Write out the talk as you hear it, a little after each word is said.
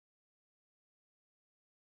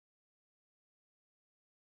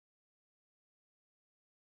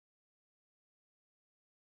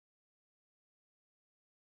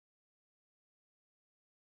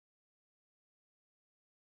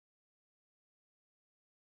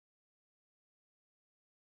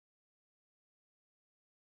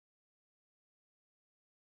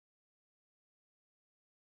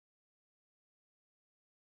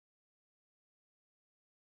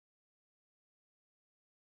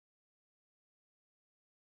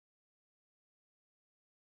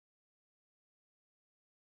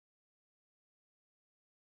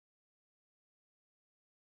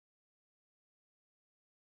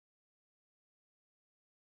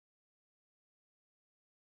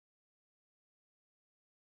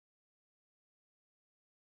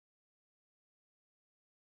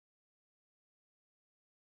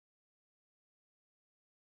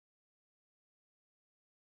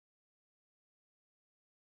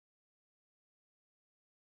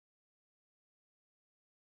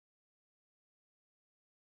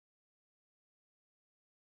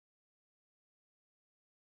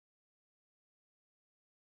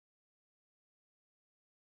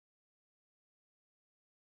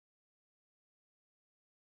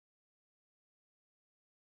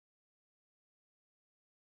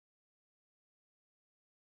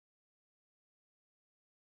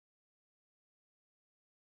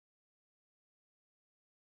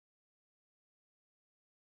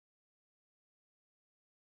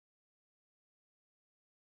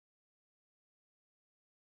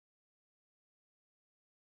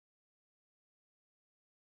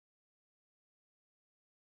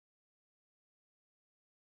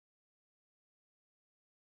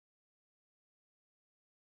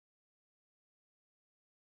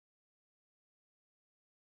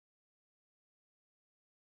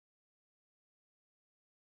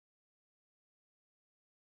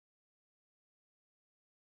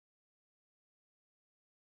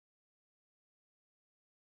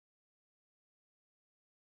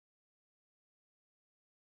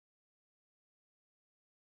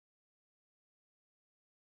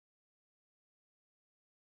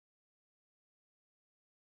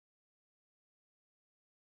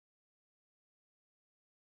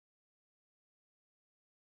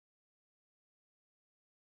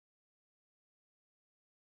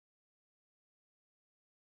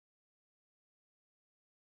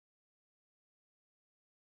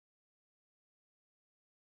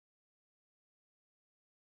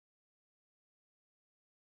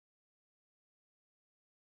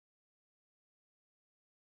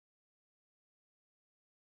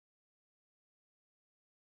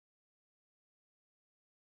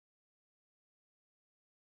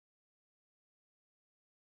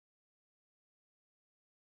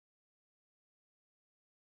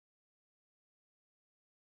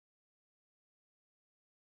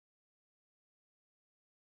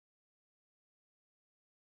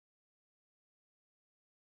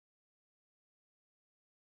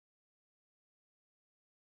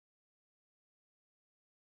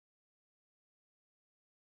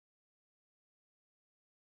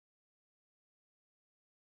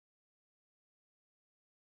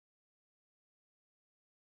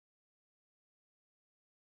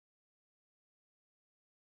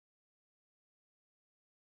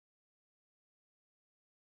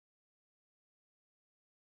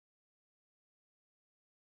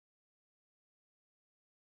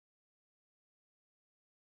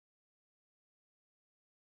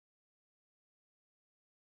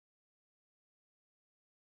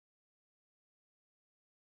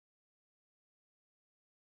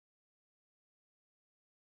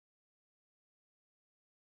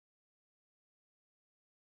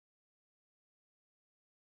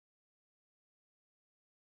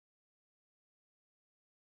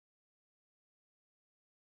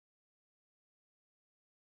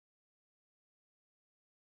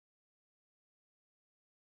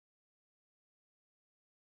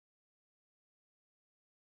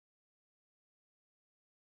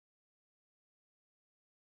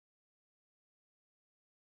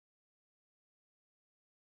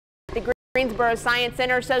Greensboro Science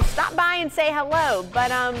Center, so stop by and say hello.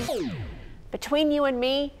 But between you and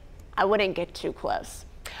me, I wouldn't get too close.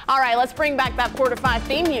 All right, let's bring back that 4 to 5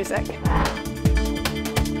 theme music.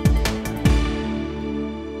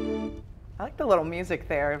 I like the little music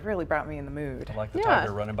there. It really brought me in the mood. I like the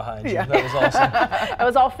tiger running behind you. Yeah. That was awesome. That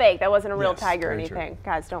was all fake. That wasn't a real Yes, tiger or very anything. true.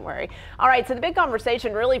 Guys, don't worry. All right, so the big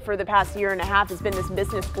conversation really for the past year and a half has been this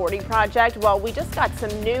Business 40 project. Well, we just got some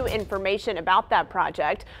new information about that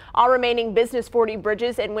project. All remaining Business 40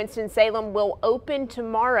 bridges in Winston-Salem will open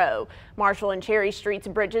tomorrow. Marshall and Cherry Street's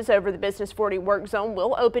bridges over the Business 40 work zone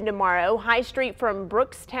will open tomorrow. High Street from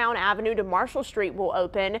Brookstown Avenue to Marshall Street will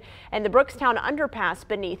open, and the Brookstown underpass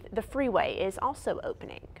beneath the freeway is also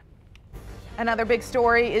opening. Another big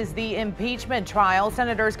story is the impeachment trial.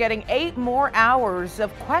 Senators getting 8 more hours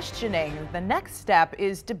of questioning. The next step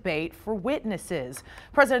is debate for witnesses.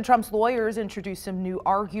 President Trump's lawyers introduced some new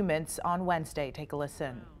arguments on Wednesday. Take a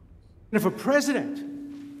listen. If a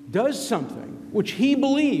president does something which he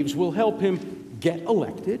believes will help him get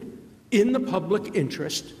elected in the public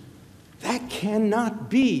interest, that cannot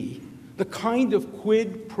be the kind of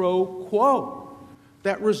quid pro quo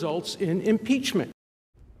that results in impeachment.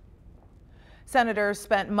 Senators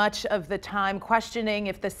spent much of the time questioning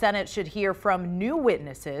if the Senate should hear from new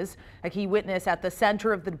witnesses. A key witness at the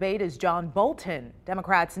center of the debate is John Bolton.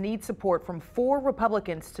 Democrats need support from 4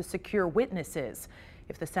 Republicans to secure witnesses.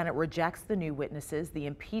 If the Senate rejects the new witnesses, the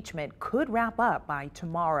impeachment could wrap up by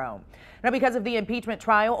tomorrow. Now, because of the impeachment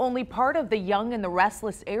trial, only part of The Young and the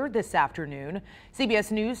Restless aired this afternoon.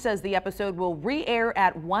 CBS News says the episode will re-air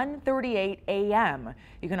at 1:38 a.m.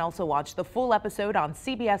 You can also watch the full episode on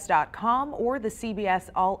CBS.com or the CBS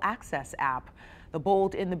All Access app. The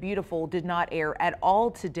Bold and the Beautiful did not air at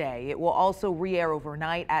all today. It will also re-air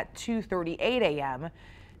overnight at 2:38 a.m.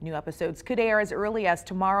 New episodes could air as early as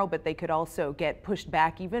tomorrow, but they could also get pushed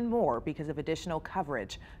back even more because of additional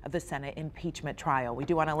coverage of the Senate impeachment trial. We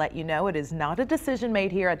do want to let you know it is not a decision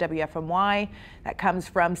made here at WFMY. That comes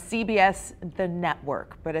from CBS, the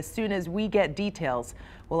network. But as soon as we get details,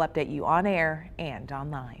 we'll update you on air and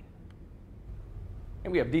online.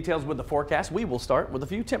 And we have details with the forecast. We will start with a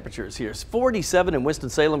few temperatures here. It's 47 in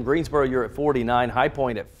Winston-Salem. Greensboro, you're at 49. High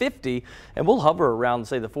Point at 50. And we'll hover around,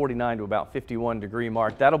 say, the 49 to about 51 degree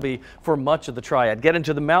mark. That'll be for much of the triad. Get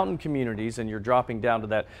into the mountain communities, and you're dropping down to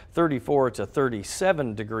that 34 to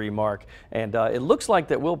 37 degree mark. And it looks like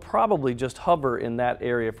that we'll probably just hover in that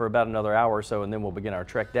area for about another hour or so, and then we'll begin our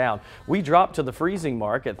trek down. We drop to the freezing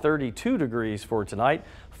mark at 32 degrees for tonight.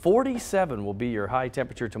 47 will be your high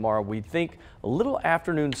temperature tomorrow. We think a little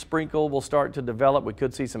afternoon sprinkle will start to develop. We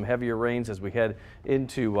could see some heavier rains as we head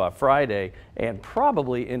into Friday and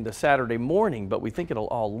probably into Saturday morning, but we think it'll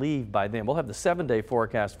all leave by then. We'll have the 7-day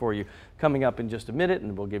forecast for you coming up in just a minute,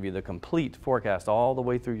 and we'll give you the complete forecast all the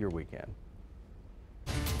way through your weekend.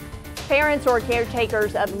 Parents or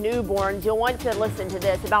caretakers of newborns, you'll want to listen to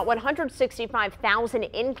this. About 165,000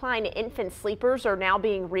 incline infant sleepers are now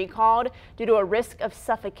being recalled due to a risk of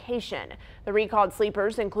suffocation. The recalled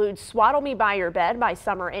sleepers include Swaddle Me By Your Bed by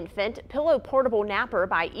Summer Infant, Pillow Portable Napper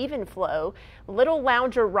by Evenflow, Little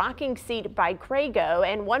Lounger Rocking Seat by Crago,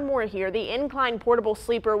 and one more here, the Incline Portable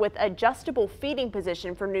Sleeper with Adjustable Feeding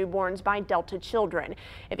Position for Newborns by Delta Children.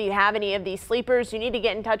 If you have any of these sleepers, you need to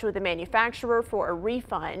get in touch with the manufacturer for a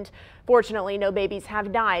refund. Fortunately, no babies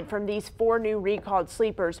have died from these 4 new recalled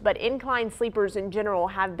sleepers, but incline sleepers in general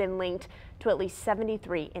have been linked to at least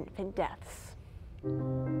 73 infant deaths.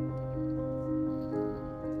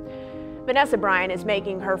 Vanessa Bryan is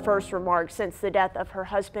making her first remarks since the death of her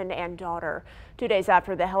husband and daughter. 2 days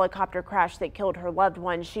after the helicopter crash that killed her loved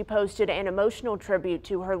ones, she posted an emotional tribute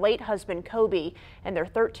to her late husband Kobe and their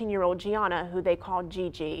 13-year-old Gianna, who they called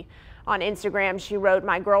Gigi. On Instagram, she wrote,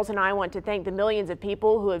 "My girls and I want to thank the millions of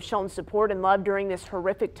people who have shown support and love during this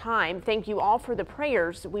horrific time. Thank you all for the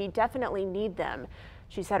prayers. We definitely need them."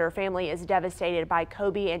 She said her family is devastated by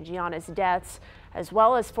Kobe and Gianna's deaths, as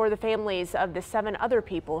well as for the families of the 7 other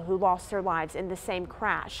people who lost their lives in the same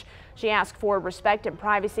crash. She asked for respect and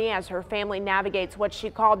privacy as her family navigates what she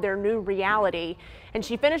called their new reality. And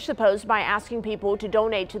she finished the post by asking people to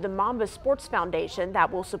donate to the Mamba Sports Foundation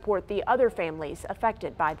that will support the other families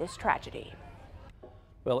affected by this tragedy.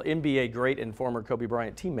 Well, NBA great and former Kobe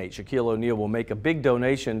Bryant teammate Shaquille O'Neal will make a big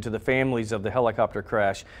donation to the families of the helicopter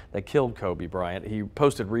crash that killed Kobe Bryant. He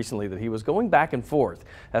posted recently that he was going back and forth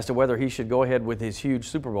as to whether he should go ahead with his huge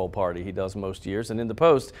Super Bowl party he does most years. And in the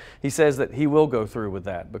post, he says that he will go through with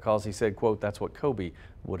that because he said, quote, "That's what Kobe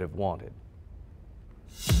would have wanted."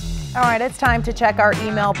 All right, it's time to check our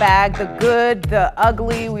email bag, the good, the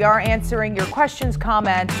ugly. We are answering your questions,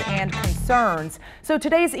 comments, and concerns. So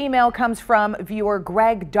today's email comes from viewer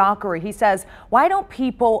Greg Dockery. He says, why don't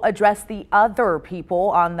people address the other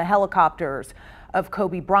people on the helicopters of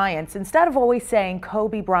Kobe Bryant's instead of always saying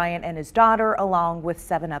Kobe Bryant and his daughter along with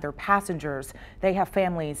 7 other passengers? They have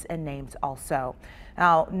families and names also.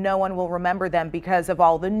 Now, no one will remember them because of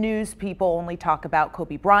all the news. People only talk about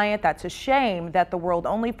Kobe Bryant. That's a shame that the world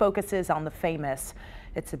only focuses on the famous.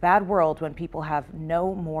 It's a bad world when people have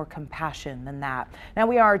no more compassion than that. Now,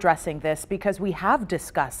 we are addressing this because we have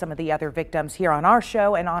discussed some of the other victims here on our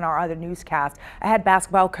show and on our other newscast. A head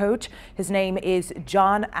basketball coach, his name is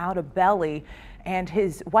John Outabelli, and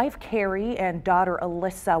his wife Carrie and daughter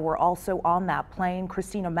Alyssa were also on that plane.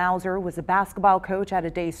 Christina Mauser was a basketball coach at a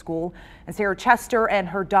day school, and Sarah Chester and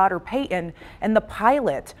her daughter Peyton and the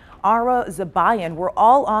pilot Ara Zabayan were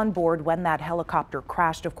all on board when that helicopter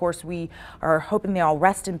crashed. Of course, we are hoping they all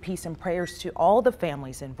rest in peace, and prayers to all the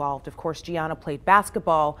families involved. Of course, Gianna played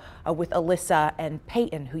basketball with Alyssa and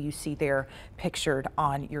Peyton, who you see there pictured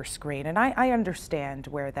on your screen. And I understand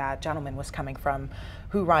where that gentleman was coming from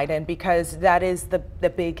who write in, because that is the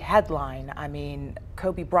big headline. I mean,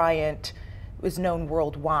 Kobe Bryant was known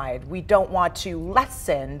worldwide. We don't want to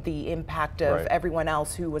lessen the impact of everyone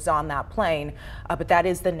else who was on that plane, but that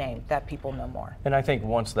is the name that people know more. And I think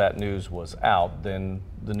once that news was out, then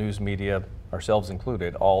the news media, ourselves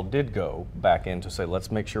included, all did go back in to say,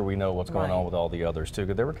 let's make sure we know what's going on with all the others too,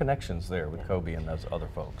 because there were connections there with Kobe and those other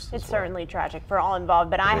folks. It's certainly tragic for all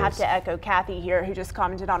involved, but I have to echo Kathy here, who just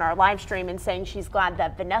commented on our live stream and saying she's glad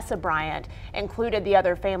that Vanessa Bryant included the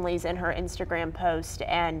other families in her Instagram post,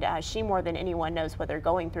 and she more than anyone knows what they're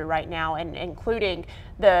going through right now, and including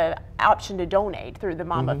the option to donate through the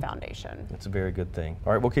Mama Foundation. It's a very good thing.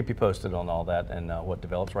 All right, we'll keep you posted on all that and what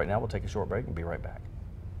develops. Right now, we'll take a short break and be right back.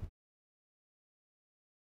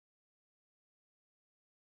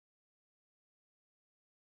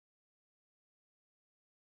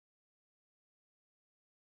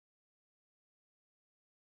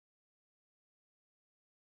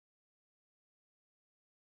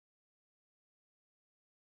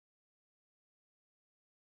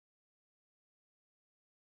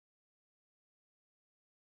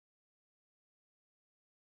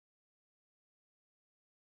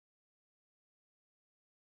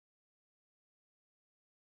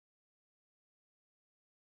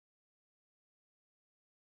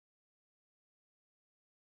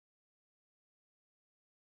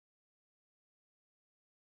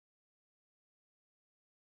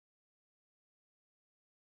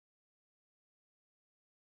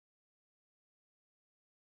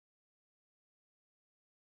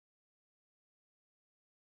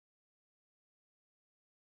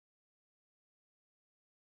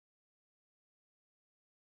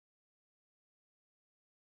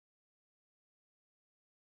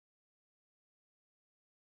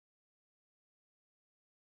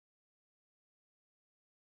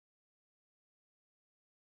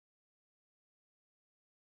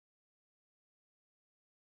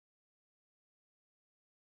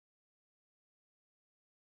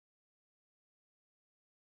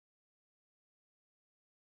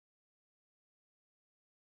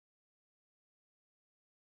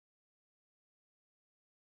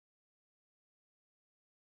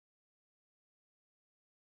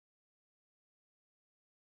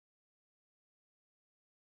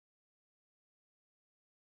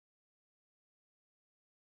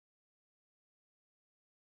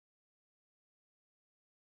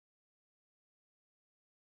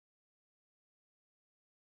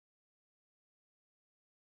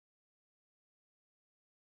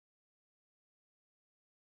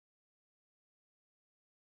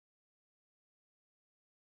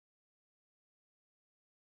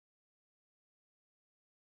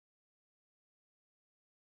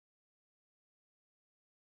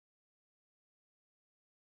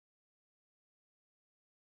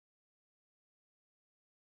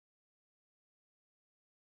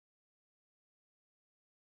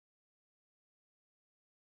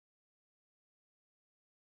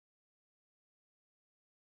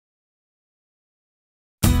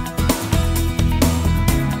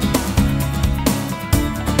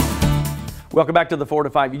 Welcome back to the 4 to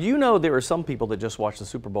 5. You know there are some people that just watch the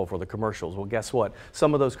Super Bowl for the commercials. Well, guess what?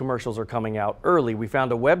 Some of those commercials are coming out early. We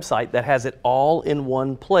found a website that has it all in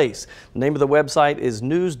one place. The name of the website is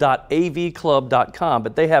news.avclub.com,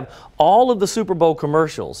 but they have all of the Super Bowl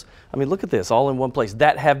commercials I mean, look at this, all in one place,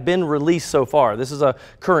 that have been released so far. This is a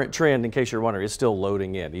current trend, in case you're wondering. It's still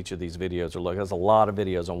loading in. Each of these videos are there's a lot of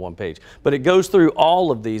videos on one page. But it goes through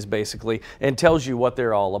all of these, basically, and tells you what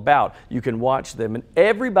they're all about. You can watch them, and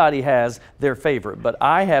everybody has their favorite. But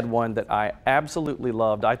I had one that I absolutely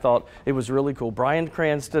loved. I thought it was really cool. Bryan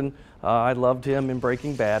Cranston, I loved him in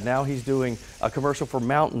Breaking Bad. Now he's doing a commercial for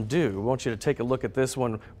Mountain Dew. I want you to take a look at this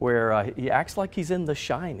one where he acts like he's in The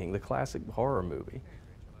Shining, the classic horror movie.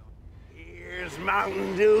 Here's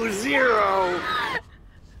Mountain Dew Zero.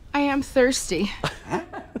 I am thirsty.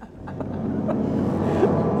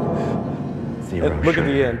 Look at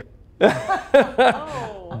the end.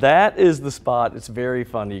 That is the spot. It's very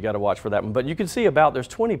funny. You got to watch for that one. But you can see there's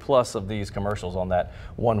 20 plus of these commercials on that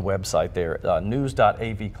one website there,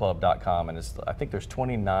 news.avclub.com, and I think there's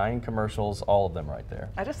 29 commercials, all of them right there.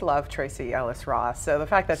 I just love Tracy Ellis Ross, so the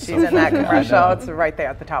fact that she's in that commercial, it's right there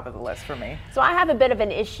at the top of the list for me. So I have a bit of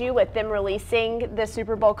an issue with them releasing the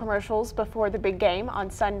Super Bowl commercials before the big game on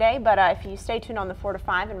Sunday, but if you stay tuned on the 4 to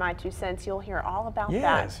 5 in my 2 cents, you'll hear all about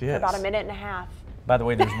that for about a minute and a half. By the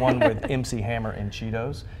way, there's one with MC Hammer and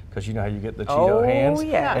Cheetos, because you know how you get the Cheeto hands? Oh,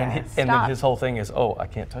 yeah. And then his whole thing is, I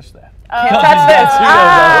can't touch that. Can't touch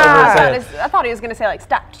this. I thought he was going to say, like,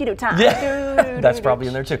 stop Cheeto time. Yeah, that's probably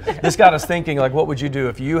in there too. This got us thinking, like, what would you do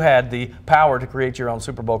if you had the power to create your own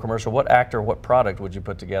Super Bowl commercial? What actor, what product would you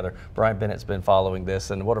put together? Brian Bennett's been following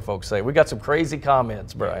this, and what do folks say? We got some crazy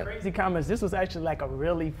comments, Brian. Crazy comments. This was actually like a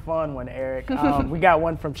really fun one, Eric. We got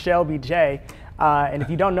one from Shelby J. And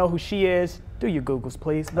if you don't know who she is, do your Googles,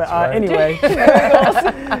 please. But anyway,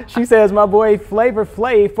 she says, my boy Flavor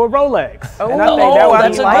Flav for Rolex. Oh, and I think that would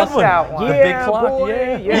that's be a like good one. that one. Yeah, big clock,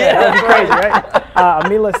 boy. yeah. That'd be crazy, right?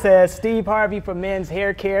 Amila says, Steve Harvey for men's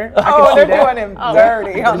hair care. I can Oh, see they're that. doing him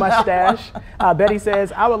dirty. The mustache. Betty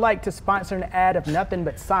says, I would like to sponsor an ad of nothing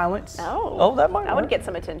but silence. Oh, that might That would work. get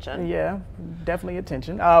some attention. Yeah, definitely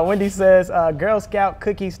attention. Wendy says, Girl Scout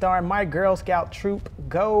cookie star, my Girl Scout troop,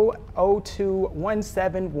 go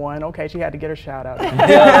 02171. Okay, she had to get her shout out. Yeah,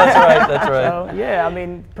 that's right, that's right. So, yeah, I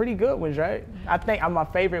mean, pretty good ones, right? I think my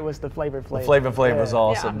favorite was the Flavor Flav. Flavor Flav was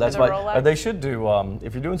awesome. Yeah, That's for the why Rolex. they should do.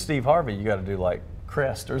 If you're doing Steve Harvey, you got to do like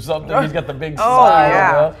Crest or something. He's got the big Oh, smile. yeah.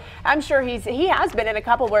 You know? I'm sure he has been in a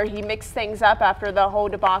couple where he mixed things up after the whole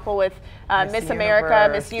debacle with Miss America,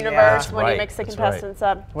 Miss Universe, Universe, when he mixed the That's right. contestants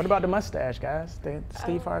up. What about the mustache, guys? The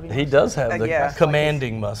Steve Harvey He does have the yeah.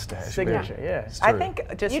 commanding mustache. signature, yeah. It's I true.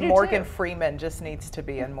 think just You do Morgan too. Freeman just needs to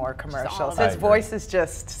be in more commercials. I His agree. voice is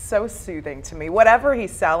just so soothing to me. Whatever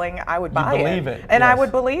he's selling, I would buy believe it, and I yes.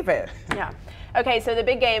 would believe it. Yeah. Okay, so the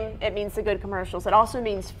big game, it means the good commercials. It also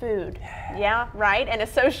means food. Yeah, right? And a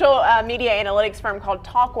social media analytics firm called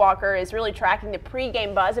Talkwalker is really tracking the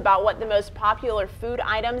pregame buzz about what the most popular food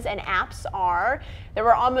items and apps are. There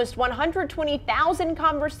were almost 120,000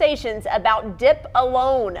 conversations about dip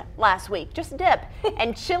alone last week, just dip.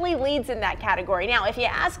 And chili leads in that category. Now, if you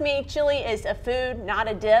ask me, chili is a food, not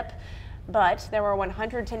a dip. But there were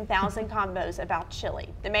 110,000 combos about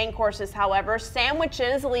chili. The main courses, however,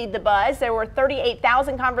 sandwiches lead the buzz. There were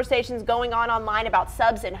 38,000 conversations going on online about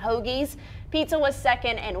subs and hoagies. Pizza was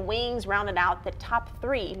second, and wings rounded out the top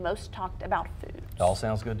 3 most talked about foods. It all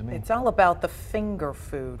sounds good to me. It's all about the finger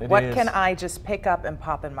food. It What is. can I just pick up and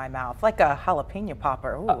pop in my mouth? Like a jalapeno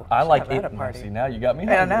popper. Ooh, I should like have that it. at a party. See, now you got me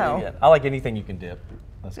I hungry know. again. I like anything you can dip.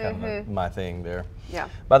 That's kind of my thing there. Yeah.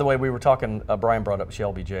 By the way, we were talking, Brian brought up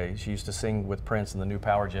Shelby J. She used to sing with Prince in the New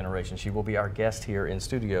Power Generation. She will be our guest here in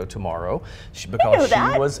studio tomorrow. Because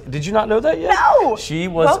that. she was, did you not know that yet? No. She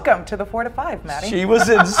was. Welcome to the 4 to 5, Maddie. She was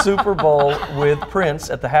in Super Bowl with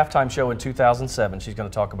Prince at the halftime show in 2007. She's going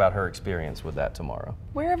to talk about her experience with that tomorrow.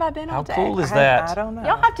 Where have I been How all day? cool is that? I don't know.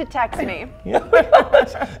 Y'all have to text me. y'all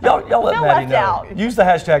let Feel Maddie left know. out. Use the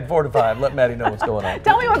hashtag 4 to 5. Let Maddie know what's going on.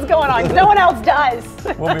 Tell me what's going on, 'cause no one else does.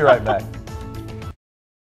 We'll be right back.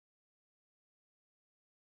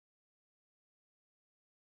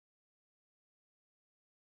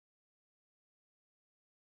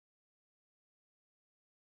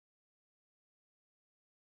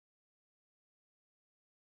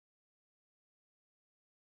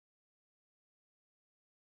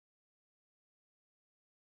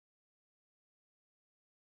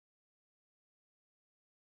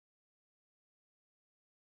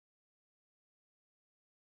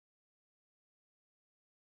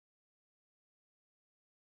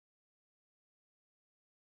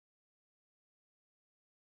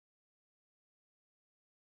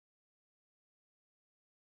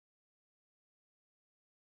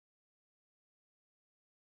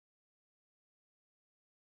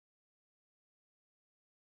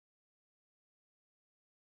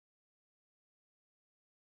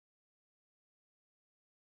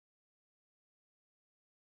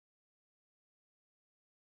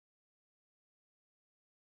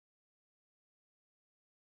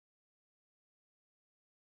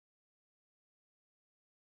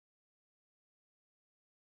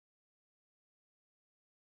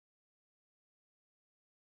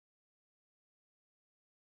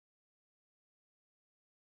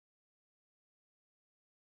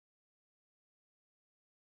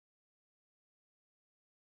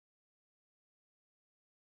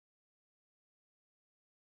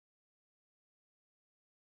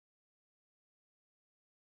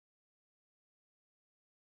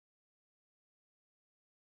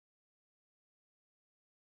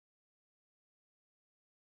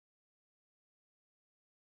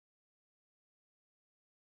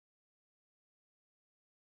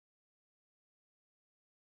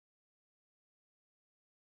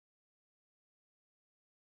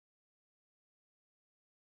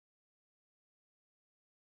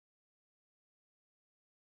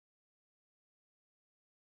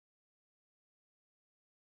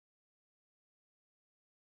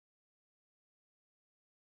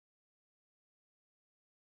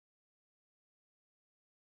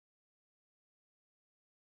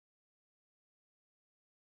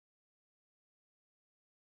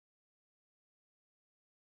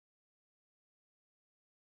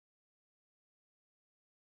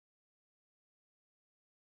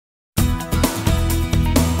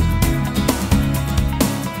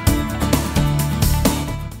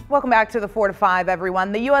 Welcome back to the 4 to 5,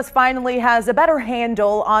 everyone. The U.S. finally has a better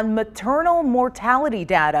handle on maternal mortality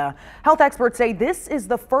data. Health experts say this is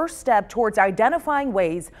the first step towards identifying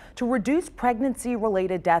ways to reduce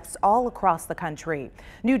pregnancy-related deaths all across the country.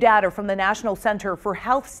 New data from the National Center for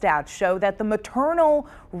Health Stats show that the maternal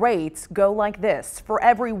rates go like this. For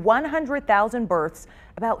every 100,000 births,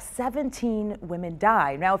 about 17 women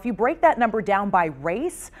die. Now, if you break that number down by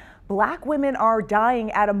race, Black women are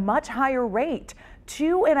dying at a much higher rate,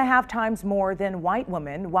 2.5 times more than white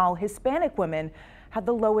women, while Hispanic women had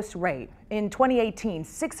the lowest rate. In 2018,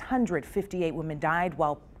 658 women died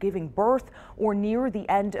while giving birth or near the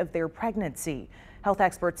end of their pregnancy. Health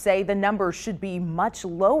experts say the numbers should be much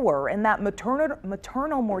lower and that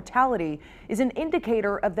maternal mortality is an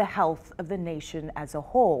indicator of the health of the nation as a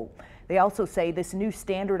whole. They also say this new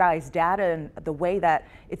standardized data and the way that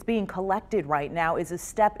it's being collected right now is a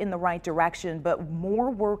step in the right direction, but more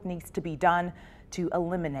work needs to be done to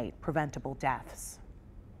eliminate preventable deaths.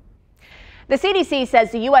 The CDC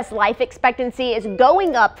says the U.S. life expectancy is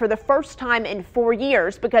going up for the first time in 4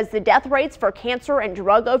 years because the death rates for cancer and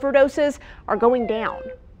drug overdoses are going down.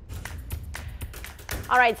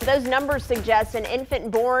 All right, so those numbers suggest an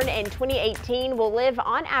infant born in 2018 will live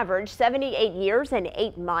on average 78 years and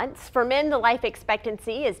 8 months. For men, the life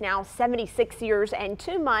expectancy is now 76 years and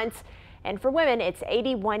 2 months. And for women, it's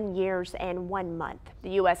 81 years and 1 month.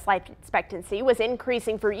 The U.S. life expectancy was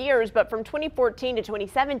increasing for years, but from 2014 to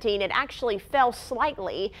 2017, it actually fell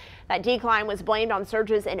slightly. That decline was blamed on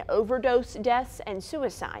surges in overdose deaths and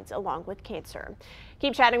suicides, along with cancer.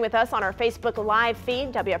 Keep chatting with us on our Facebook Live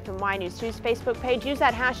feed, WFMY News 2's Facebook page. Use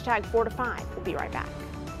that hashtag 4 to 5. We'll be right back.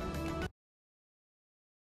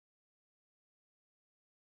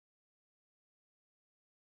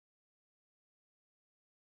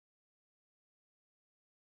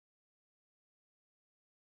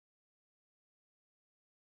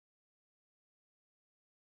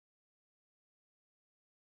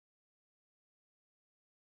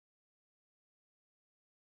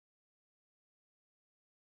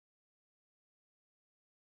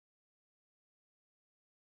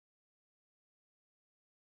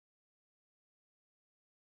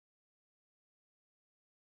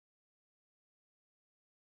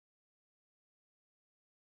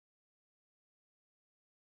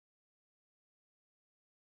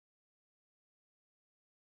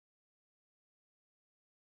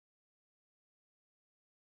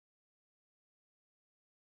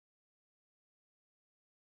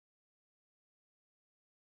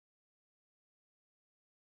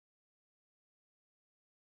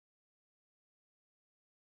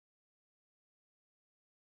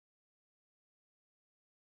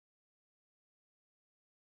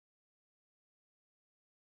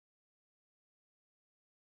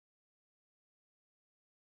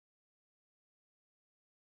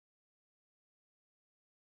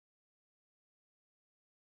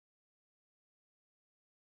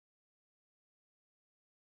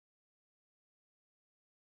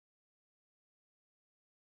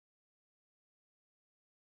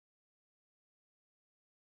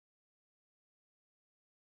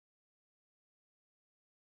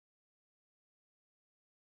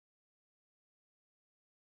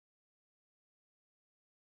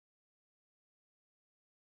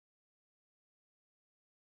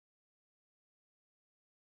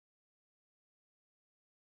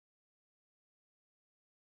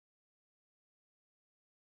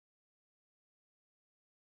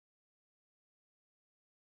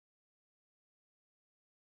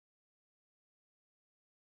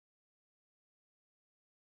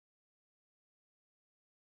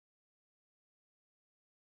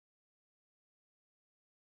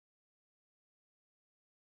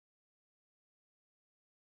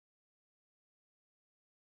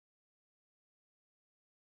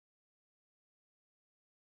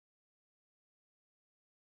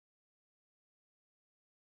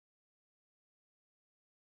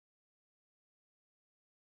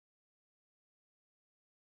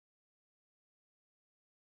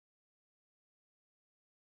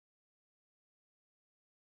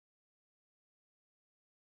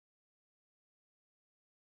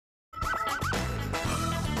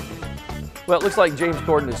 Well, it looks like James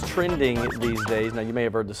Corden is trending these days. Now, you may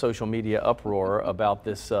have heard the social media uproar about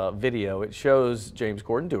this video. It shows James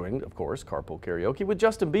Corden doing, of course, carpool karaoke with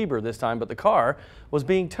Justin Bieber this time, but the car was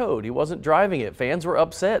being towed. He wasn't driving it. Fans were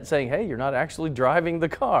upset, saying, hey, you're not actually driving the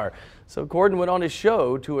car. So Corden went on his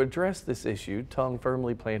show to address this issue, tongue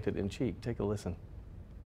firmly planted in cheek. Take a listen.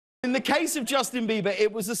 In the case of Justin Bieber,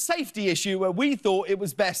 it was a safety issue where we thought it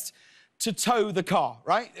was best to tow the car,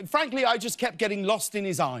 right? Frankly, I just kept getting lost in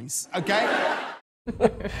his eyes, okay?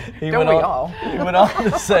 He Don't went we on, all? He went on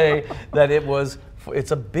to say that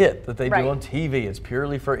it's a bit that they Right. do on TV. It's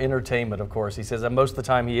purely for entertainment, of course. He says that most of the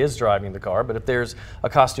time he is driving the car, but if there's a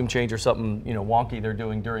costume change or something, wonky they're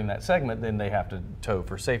doing during that segment, then they have to tow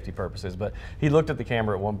for safety purposes. But he looked at the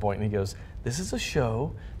camera at one point and he goes, "This is a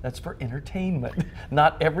show that's for entertainment.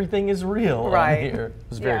 Not everything is real on here." It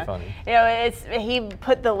was very funny. He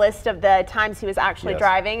put the list of the times he was actually Yes.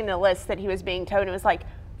 driving and the list that he was being towed, and it was like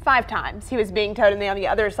 5 times he was being towed, and then on the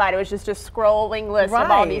other side it was just a scrolling list of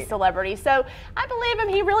all these celebrities. So I believe him.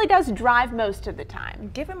 He really does drive most of the time.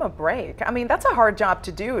 Give him a break. I mean, that's a hard job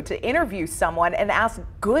to do, to interview someone and ask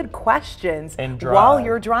good questions And while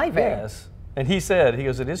you're driving. Yes. And he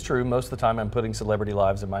goes, "It is true, most of the time I'm putting celebrity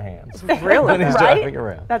lives in my hands." Really? When he's Right? driving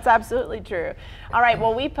around. That's absolutely true. All right,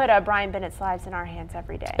 well, we put Brian Bennett's lives in our hands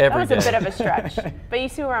every day. Every that was day. a bit of a stretch, but you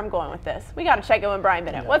see where I'm going with this. We got to check in with Brian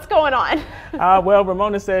Bennett. What's going on? Well,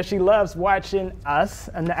 Ramona says she loves watching us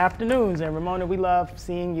in the afternoons. And Ramona, we love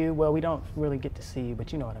seeing you. Well, we don't really get to see you,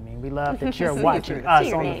 but you know what I mean. We love that you're watching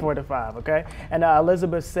us on the 4 to 5, okay? And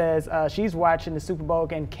Elizabeth says she's watching the Super Bowl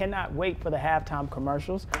and cannot wait for the halftime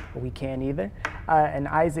commercials, but we can't either. And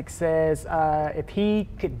Isaac says if he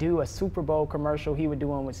could do a Super Bowl commercial, he would do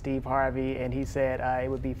one with Steve Harvey, and he said it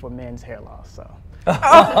would be for men's hair loss. So.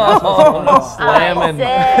 Slamming. Is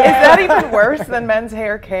that even worse than men's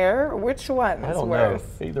hair care? Which one I is don't worse?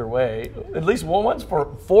 know. Either way, at least one's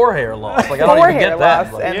for hair loss. Like I don't For even hair get that.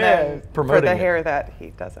 loss, Like, and then for promoting the it. hair that he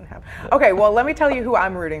doesn't have. Okay, well, let me tell you who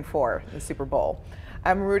I'm rooting for in the Super Bowl.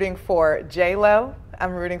 I'm rooting for J-Lo,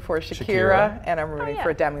 I'm rooting for Shakira. And I'm rooting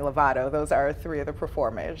for Demi Lovato. Those are 3 of the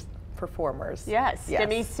performers. Yes.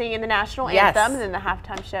 Demi's singing the national Yes. anthem, and then the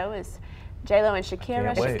halftime show is J-Lo and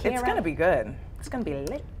Shakira. Can't wait. It's going to be good. It's going to be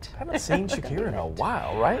lit. I haven't seen Shakira in a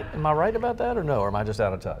while, right? Am I right about that or no? Or am I just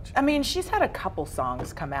out of touch? I mean, she's had a couple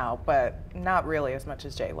songs come out, but not really as much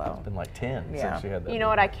as J-Lo. It's been like 10 Yeah. since she had that. You know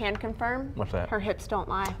what I can confirm? What's that? Her hips don't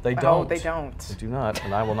lie. They Oh, don't. they don't. They do not,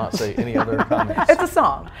 and I will not say any other comments. It's a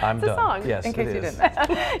song. I'm It's a done. song. Yes, In case it you is.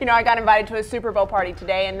 didn't know. I got invited to a Super Bowl party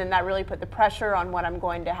today, and then that really put the pressure on what I'm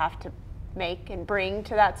going to have to make and bring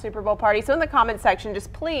to that Super Bowl party. So in the comment section,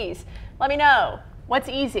 just please let me know what's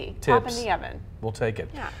easy. Pop in Tips. the oven. We'll take it.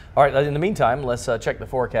 Yeah. All right, in the meantime, let's check the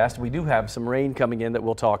forecast. We do have some rain coming in that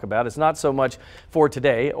we'll talk about. It's not so much for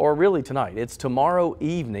today or really tonight. It's tomorrow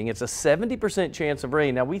evening. It's a 70% chance of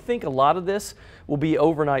rain. Now, we think a lot of this will be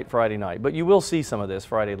overnight Friday night, but you will see some of this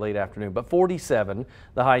Friday late afternoon. But 47,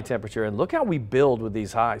 the high temperature. And look how we build with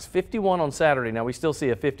these highs. 51 on Saturday. Now, we still see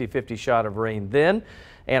a 50-50 shot of rain then.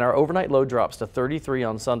 And our overnight low drops to 33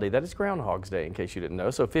 on Sunday. That is Groundhog's Day, in case you didn't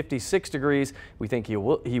know. So 56 degrees. We think he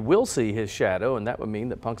will see his shadow, and that would mean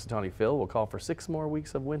that Punxsutawney Phil will call for 6 more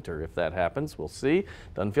weeks of winter if that happens. We'll see.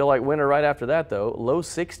 Doesn't feel like winter right after that, though. Low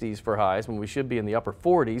 60s for highs when we should be in the upper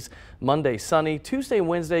 40s. Monday sunny. Tuesday and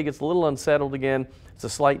Wednesday gets a little unsettled again. It's a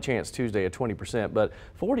slight chance Tuesday at 20%, but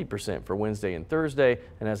 40% for Wednesday and Thursday.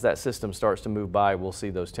 And as that system starts to move by, we'll see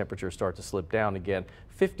those temperatures start to slip down again.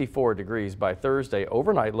 54 degrees by Thursday.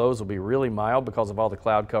 Overnight lows will be really mild because of all the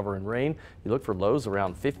cloud cover and rain. You look for lows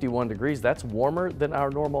around 51 degrees. That's warmer than our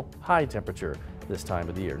normal high temperature this time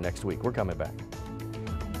of the year. Next week, we're coming back.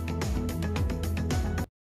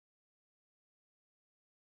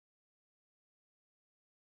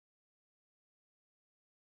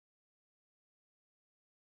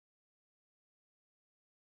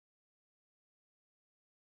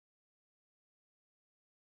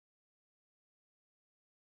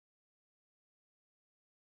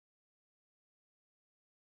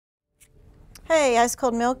 Hey, ice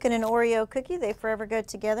cold milk and an Oreo cookie, they forever go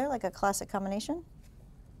together like a classic combination.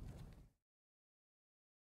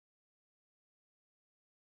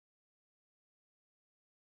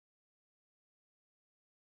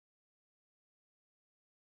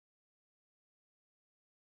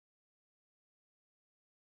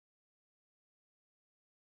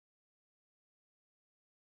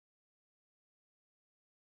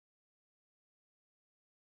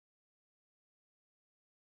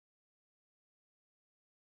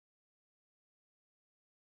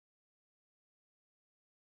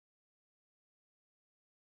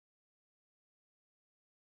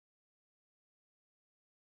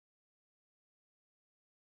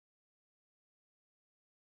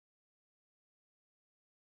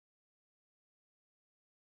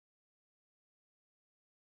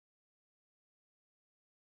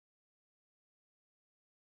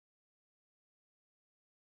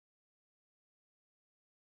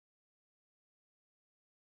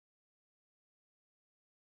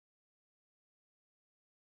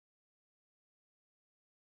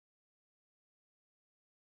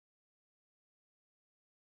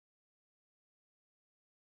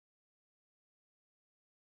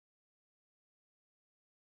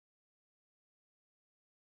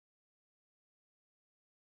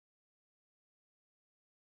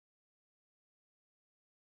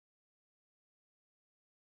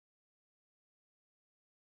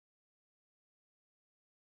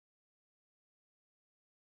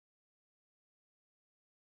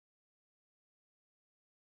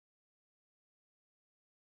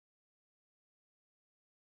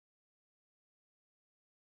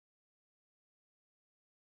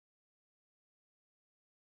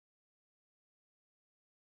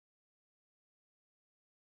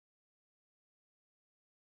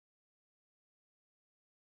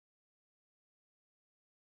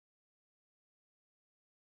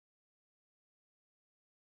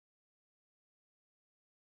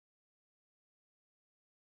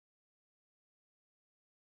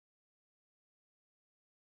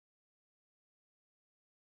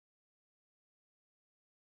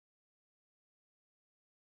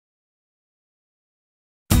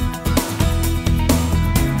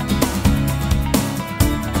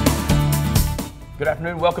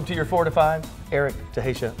 afternoon. Welcome to your 4 to 5. Eric,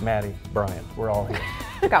 Tahisha, Maddie, Brian. We're all here.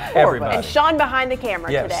 Everybody. And Sean behind the camera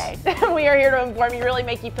today. We are here to inform you, really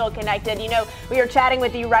make you feel connected. You know, we are chatting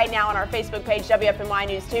with you right now on our Facebook page, WFMY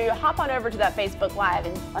News 2. Hop on over to that Facebook Live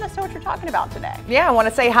and let us know what you're talking about today. Yeah, I want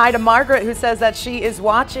to say hi to Margaret, who says that she is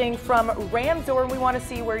watching from Ramsor, and we want to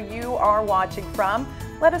see where you are watching from.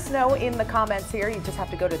 Let us know in the comments here. You just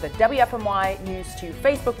have to go to the WFMY News 2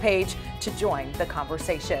 Facebook page to join the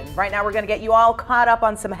conversation. Right now, we're going to get you all caught up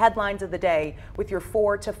on some headlines of the day with your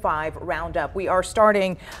 4 to 5 roundup. We are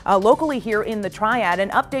starting locally here in the Triad,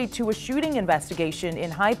 an update to a shooting investigation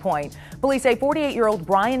in High Point. Police say 48-year-old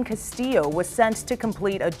Brian Castillo was sent to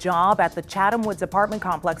complete a job at the Chatham Woods apartment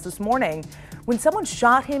complex this morning when someone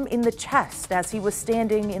shot him in the chest as he was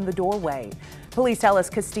standing in the doorway. Police tell us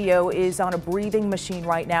Castillo is on a breathing machine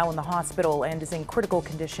right now in the hospital and is in critical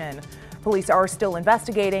condition. Police are still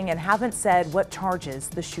investigating and haven't said what charges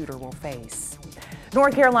the shooter will face.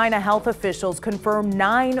 North Carolina health officials confirmed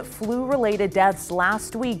 9 flu-related deaths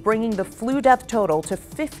last week, bringing the flu death total to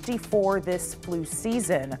 54 this flu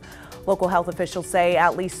season. Local health officials say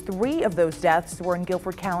at least 3 of those deaths were in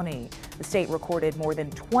Guilford County. The state recorded more than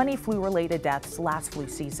 20 flu-related deaths last flu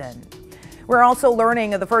season. We're also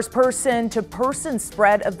learning of the first person-to-person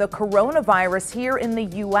spread of the coronavirus here in the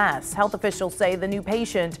U.S. Health officials say the new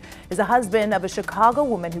patient is a husband of a Chicago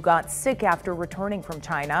woman who got sick after returning from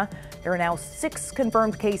China. There are now 6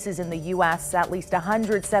 confirmed cases in the U.S., at least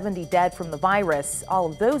 170 dead from the virus, all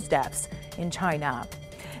of those deaths in China.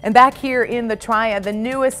 And back here in the Triad, the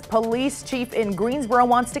newest police chief in Greensboro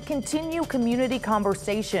wants to continue community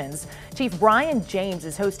conversations. Chief Brian James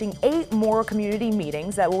is hosting 8 more community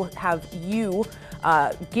meetings that will have you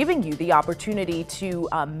giving you the opportunity to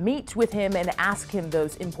meet with him and ask him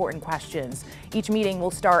those important questions. Each meeting will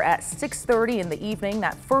start at 6:30 in the evening.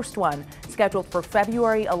 That first one scheduled for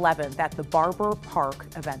February 11th at the Barber Park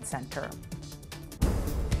Event Center.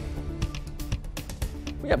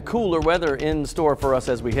 We have cooler weather in store for us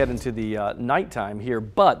as we head into the nighttime here,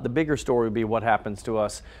 but the bigger story will be what happens to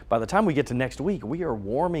us by the time we get to next week. We are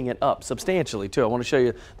warming it up substantially too. I want to show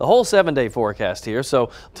you the whole 7-day forecast here.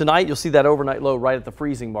 So tonight you'll see that overnight low right at the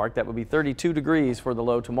freezing mark. That would be 32 degrees for the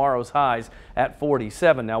low. Tomorrow's highs at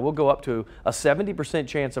 47. Now we'll go up to a 70%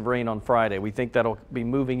 chance of rain on Friday. We think that'll be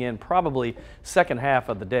moving in probably second half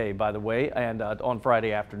of the day, by the way, and on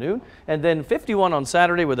Friday afternoon. And then 51 on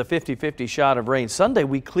Saturday with a 50-50 shot of rain. Sunday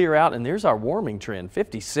we clear out, and there's our warming trend.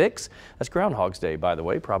 56. That's Groundhog's Day, by the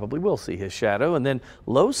way. Probably will see his shadow. And then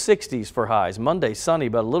low 60s for highs. Monday sunny,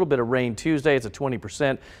 but a little bit of rain. Tuesday it's a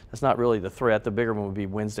 20%. That's not really the threat. The bigger one would be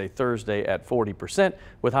Wednesday, Thursday at 40%,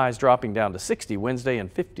 with highs dropping down to 60 Wednesday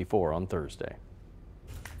and 54 on Thursday.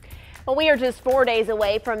 Well, we are just 4 days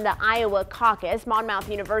away from the Iowa caucus. Monmouth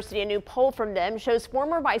University, a new poll from them shows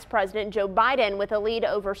former Vice President Joe Biden with a lead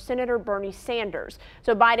over Senator Bernie Sanders.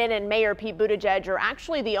 So Biden and Mayor Pete Buttigieg are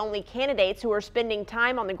actually the only candidates who are spending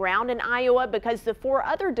time on the ground in Iowa because the 4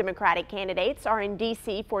 other Democratic candidates are in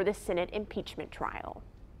D.C. for the Senate impeachment trial.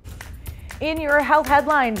 In your health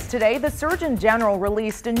headlines today, the Surgeon General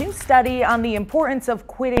released a new study on the importance of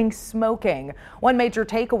quitting smoking. One major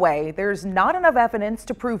takeaway, there's not enough evidence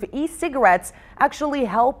to prove e-cigarettes actually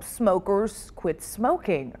help smokers quit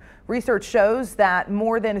smoking. Research shows that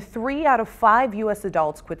more than 3 out of 5 U.S.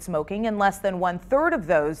 adults quit smoking, and less than 1/3 of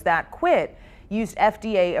those that quit used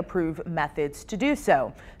FDA-approved methods to do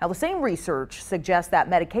so. Now, the same research suggests that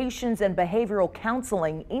medications and behavioral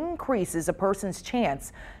counseling increases a person's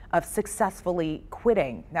chance of successfully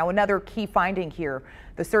quitting. Now, another key finding here,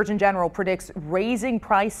 the Surgeon General predicts raising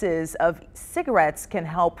prices of cigarettes can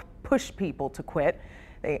help push people to quit.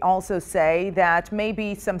 They also say that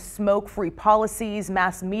maybe some smoke-free policies,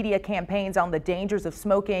 mass media campaigns on the dangers of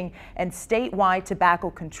smoking, and statewide tobacco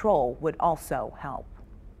control would also help.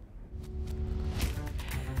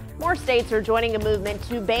 More states are joining a movement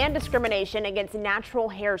to ban discrimination against natural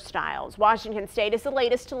hairstyles. Washington State is the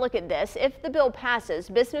latest to look at this. If the bill passes,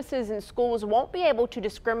 businesses and schools won't be able to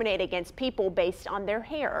discriminate against people based on their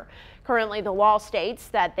hair. Currently, the law states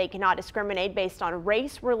that they cannot discriminate based on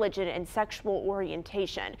race, religion, and sexual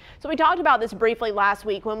orientation. So we talked about this briefly last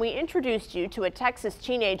week when we introduced you to a Texas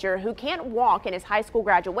teenager who can't walk in his high school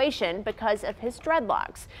graduation because of his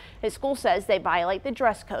dreadlocks. His school says they violate the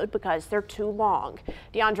dress code because they're too long.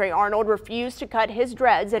 DeAndre Arnold refused to cut his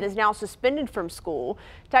dreads and is now suspended from school.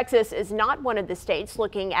 Texas is not one of the states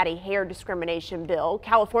looking at a hair discrimination bill.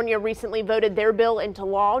 California recently voted their bill into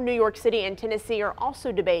law. New York City and Tennessee are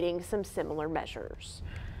also debating some similar measures.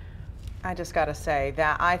 I just got to say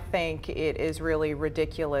that I think it is really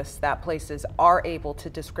ridiculous that places are able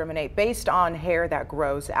to discriminate based on hair that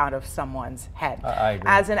grows out of someone's head. I agree.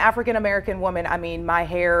 As an African American woman, I mean, my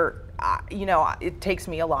hair, you know, it takes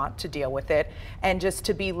me a lot to deal with it. And just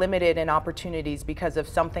to be limited in opportunities because of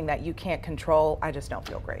something that you can't control, I just don't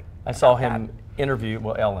feel great. I saw him interview,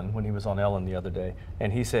 well, Ellen, when he was on Ellen the other day,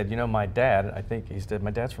 and he said, you know, my dad, I think he said, my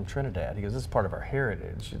dad's from Trinidad. He goes, this is part of our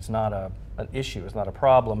heritage. It's not an issue. It's not a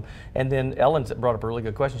problem. And then Ellen brought up a really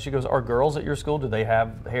good question. She goes, are girls at your school, do they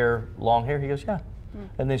have hair, long hair? He goes, yeah.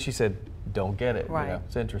 And then she said, don't get it. Right. You know,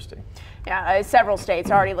 it's interesting. Yeah, several states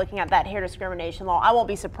are already looking at that hair discrimination law. I won't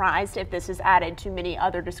be surprised if this is added to many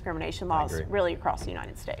other discrimination laws really across the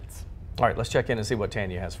United States. All right, let's check in and see what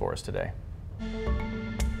Tanya has for us today.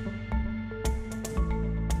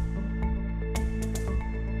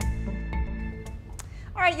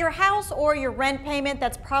 All right, your house or your rent payment,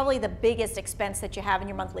 that's probably the biggest expense that you have in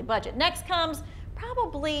your monthly budget. Next comes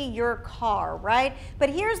probably your car, right? But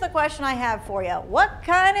here's the question I have for you. What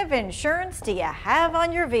kind of insurance do you have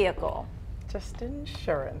on your vehicle? Just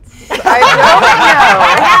insurance. I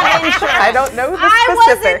don't know. I don't know the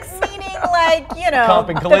specifics. I wasn't meaning like, you know, Comp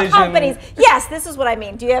and collision. the companies. Yes, this is what I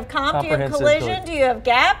mean. Do you have comp? Do you have Comprehensive collision? Do you have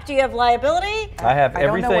gap? Do you have liability? I have I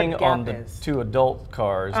don't know what everything gap on the is. 2 adult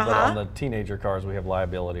cars, but on the teenager cars, we have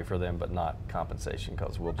liability for them, but not compensation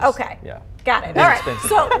because we'll just, Okay. yeah. Got it. They're All right. expensive.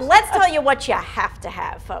 So let's tell you what you have to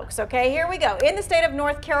have, folks. Okay, here we go. In the state of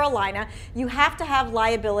North Carolina, you have to have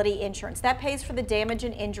liability insurance. That pays for the damage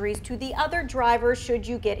and injuries to the other driver should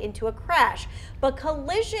you get into a crash. But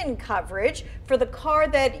collision coverage for the car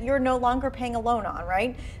that you're no longer paying a loan on,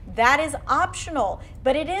 right? That is optional,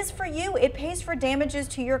 but it is for you. It pays for damages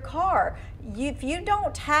to your car. If you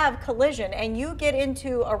don't have collision and you get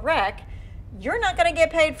into a wreck, you're not going to get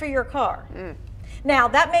paid for your car. Now,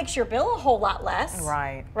 that makes your bill a whole lot less.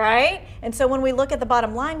 Right. Right? And so when we look at the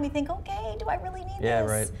bottom line, we think, okay, do I really need Yeah,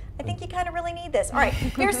 this? right. I think you kind of really need this. All right,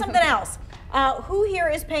 here's something else. Who here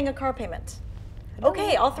is paying a car payment?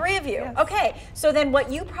 Okay, all three of you. Yes. Okay, so then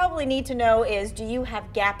what you probably need to know is, do you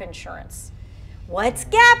have gap insurance? What's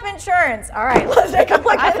gap insurance? All right, let's take a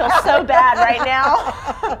look. I feel so bad right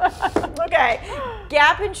now. Okay,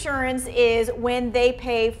 gap insurance is when they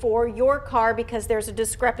pay for your car because there's a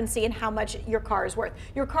discrepancy in how much your car is worth.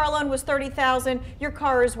 Your car loan was $30,000, your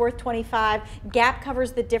car is worth $25,000. Gap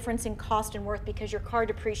covers the difference in cost and worth because your car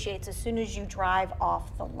depreciates as soon as you drive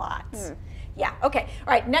off the lot. Yeah, okay.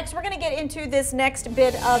 All right, next we're going to get into this next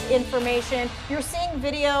bit of information. You're seeing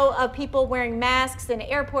video of people wearing masks in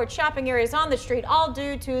airport shopping areas on the street, all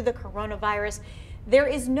due to the coronavirus. There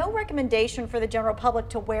is no recommendation for the general public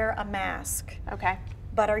to wear a mask. Okay.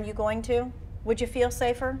 But are you going to? Would you feel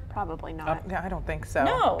safer? Probably not. No, I don't think so.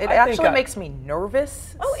 No. It I think actually I- makes me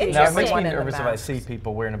nervous. Oh, seeing Now, it makes me everyone in the nervous if I masks. see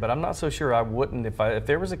people wearing it, but I'm not so sure I wouldn't. If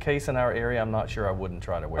there was a case in our area, I'm not sure I wouldn't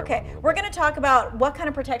try to wear one. Okay, we're going to talk about what kind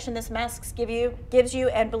of protection this mask gives you,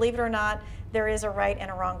 and believe it or not, there is a right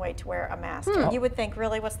and a wrong way to wear a mask. You would think,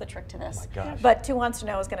 really, what's the trick to this? Oh my gosh. But Who Wants to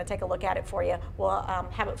Know is going to take a look at it for you. We'll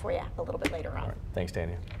have it for you a little bit later on. All right. Thanks,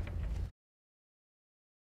 Tanya.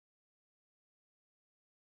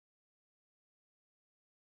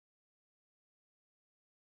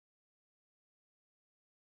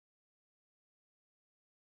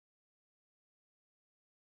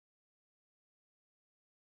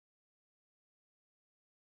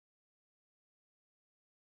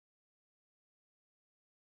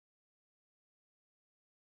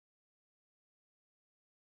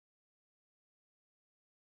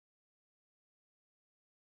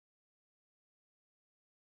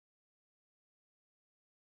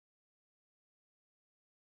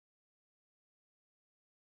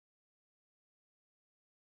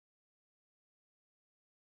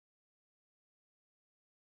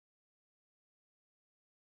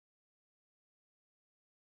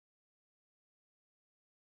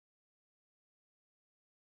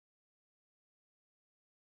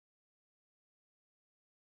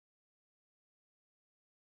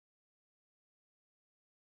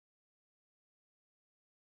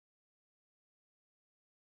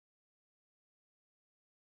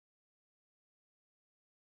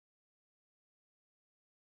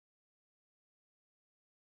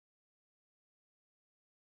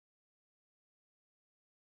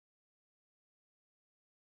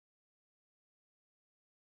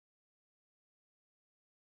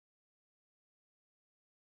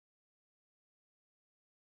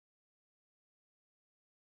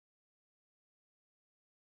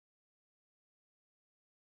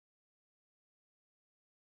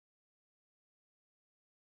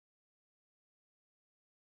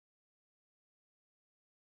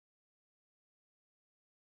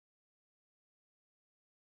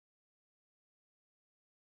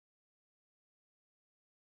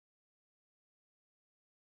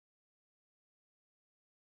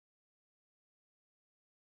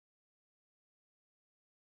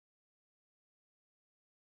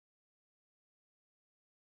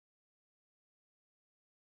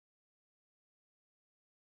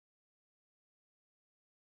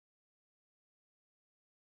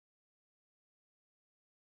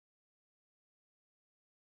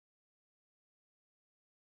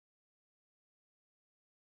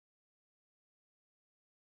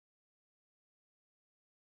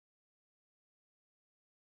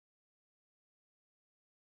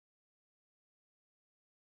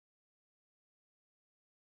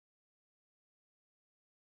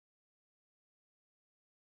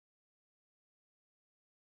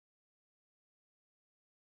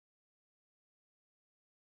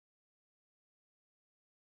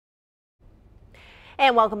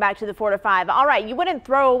 And welcome back to the 4 to 5. All right, you wouldn't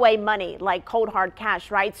throw away money like cold hard cash,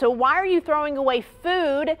 right? So why are you throwing away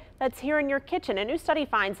food that's here in your kitchen? A new study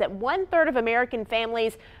finds that 1/3 of American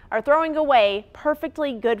families are throwing away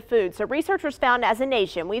perfectly good food. So researchers found as a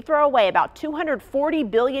nation, we throw away about $240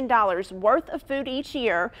 billion worth of food each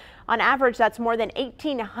year. On average, that's more than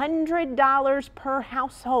 $1,800 per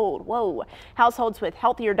household. Whoa. Households with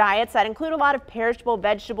healthier diets that include a lot of perishable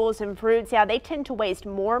vegetables and fruits, yeah, they tend to waste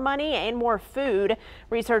more money and more food.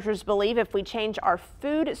 Researchers believe if we change our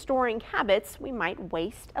food storing habits, we might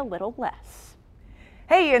waste a little less.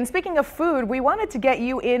 Hey, and speaking of food, we wanted to get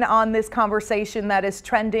you in on this conversation that is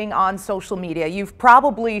trending on social media. You've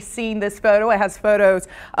probably seen this photo. It has photos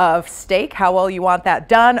of steak, how well you want that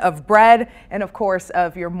done, of bread, and of course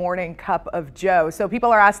of your morning cup of joe. So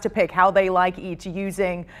people are asked to pick how they like each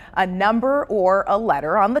using a number or a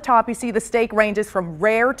letter. On the top, you see the steak ranges from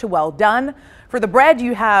rare to well done. For the bread,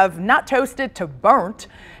 you have not toasted to burnt.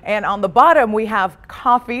 And on the bottom, we have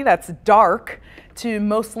coffee that's dark to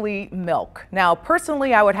mostly milk. Now,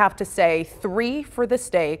 personally, I would have to say 3 for the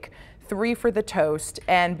steak, 3 for the toast,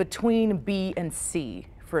 and between B and C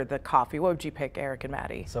for the coffee. What would you pick, Eric and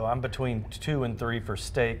Maddie? So I'm between 2 and 3 for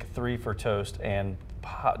steak, 3 for toast, and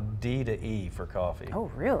D to E for coffee.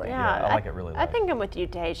 Oh, really? Yeah, I like it really light. I think I'm with you,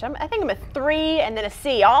 Tage. I think I'm a 3 and then a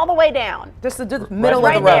C all the way down. Just the middle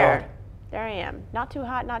of the road. There. There I am. Not too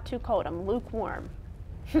hot, not too cold. I'm lukewarm.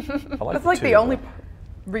 That's like the only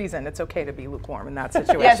reason it's okay to be lukewarm in that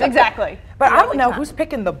situation. Yes, exactly. But I don't know who's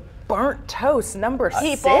picking the burnt toast, number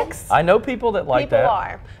 6. I know people that like that. People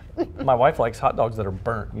are. My wife likes hot dogs that are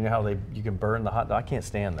burnt. You know how you can burn the hot dog? I can't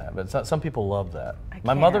stand that, but some people love that.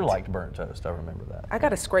 My mother liked burnt toast. I remember that. I got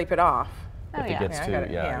to scrape it off. If it gets too,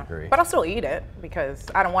 I agree. But I'll still eat it because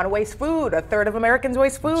I don't want to waste food. 1/3 of Americans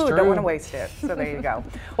waste food. Don't want to waste it. So there you go.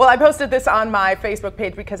 Well, I posted this on my Facebook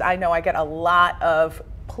page because I know I get a lot of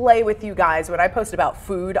play with you guys when I post about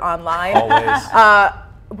food online. Always.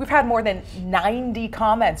 We've had more than 90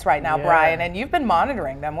 comments right now, Brian, and you've been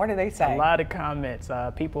monitoring them. What do they say? A lot of comments.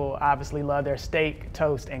 People obviously love their steak,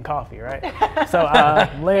 toast, and coffee, right? So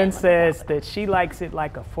Lynn says that she likes it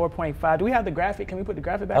like a 4.5. Do we have the graphic? Can we put the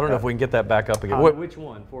graphic back up? I don't know if we can get that back up again. Which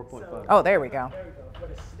one? 4.5. Oh, there we go. For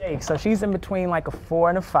the steak, so she's in between like a 4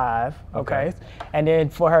 and a 5, okay? And then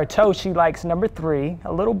for her toast, she likes number 3,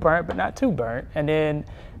 a little burnt, but not too burnt. And then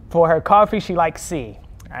for her coffee, she likes C.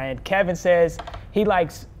 And Kevin says he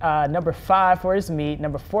likes number 5 for his meat,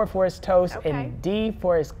 number 4 for his toast, and D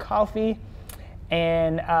for his coffee.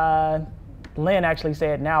 And Lynn actually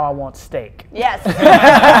said, now I want steak. Yes.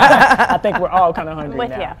 I think we're all kind of hungry with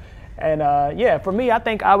now. You. And yeah, for me, I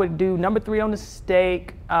think I would do number 3 on the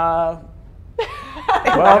steak.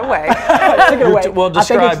 Well, away. Well,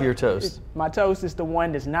 describe your toast. My toast is the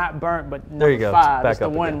one that's not burnt, but there you number go. 5 back is the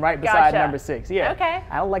up one again. right beside number 6. Yeah. Okay.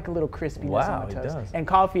 I like a little crispiness on my toast. And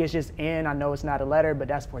coffee is just N. I know it's not a letter, but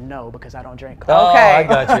that's for no because I don't drink coffee. Oh, okay. I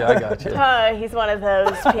got you. I got you. He's one of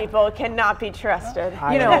those people cannot be trusted.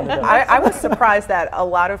 You know, I was surprised that a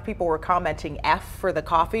lot of people were commenting F for the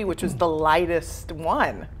coffee, which was the lightest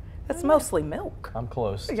one. That's mostly milk. I'm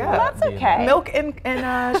close. Yeah, that's okay. Milk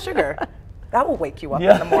and sugar. That will wake you up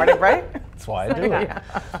in the morning, right? That's why I do it.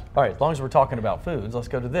 All right, as long as we're talking about foods, let's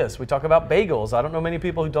go to this. We talk about bagels. I don't know many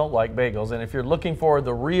people who don't like bagels, and if you're looking for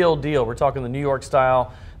the real deal, we're talking the New York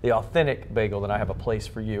style, the authentic bagel, then I have a place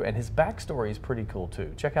for you. And his backstory is pretty cool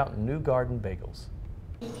too. Check out New Garden Bagels.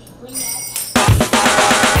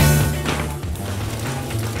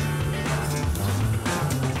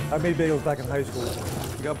 I made bagels back in high school.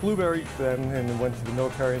 I got blueberry then and then went to the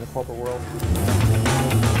military and the corporate world.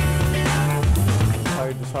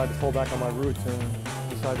 I decided to fall back on my roots and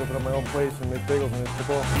decided to open up my own place and make bagels, and it took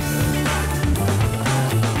off.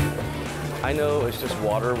 I know it's just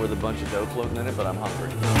water with a bunch of dough floating in it, but I'm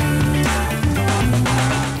hungry.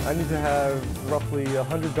 I need to have roughly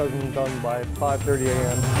 100 dozen done by 5:30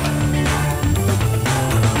 a.m.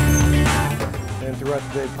 And throughout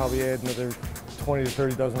the day, probably add another 20 to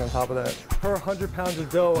 30 dozen on top of that. Per 100 pounds of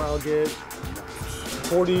dough, I'll get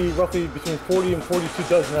roughly between 40 and 42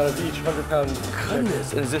 dozen out of each 100-pound.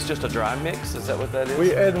 Goodness, and is this just a dry mix? Is that what that is?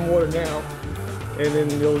 We add in water now, and then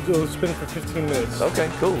you'll spin for 15 minutes. Okay,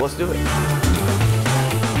 cool, let's do it.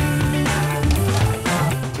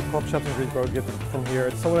 The coffee shops in Greensboro get them from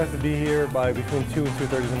here. Someone has to be here by between 2 and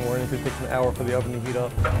 2:30 in the morning. It takes an hour for the oven to heat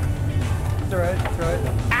up. It's all right, it's all right.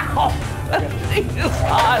 Ow! It's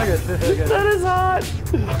hot! That is hot!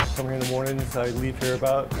 Come here in the mornings, I leave here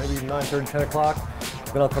about maybe 9:30, 10 o'clock.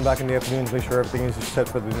 Then I'll come back in the afternoon to make sure everything is set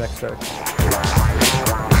for the next day.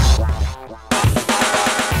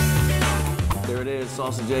 There it is,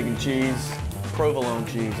 sausage, egg, and cheese, provolone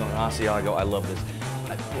cheese on an Asiago. I love this.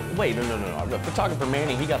 Wait, no. The photographer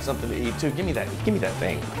Manning, he got something to eat too. Give me that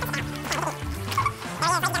thing.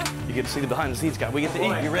 You get to see the behind the scenes guy. We get to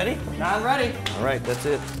eat. You ready? I'm ready. All right, that's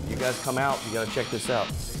it. You guys come out. You got to check this out.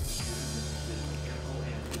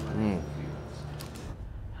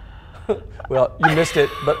 Well, you missed it,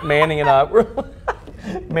 but Manning and I were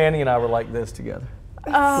like this together.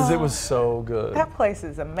 Because it was so good. That place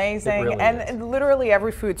is amazing. Really and literally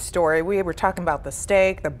every food story, we were talking about the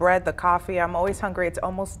steak, the bread, the coffee. I'm always hungry. It's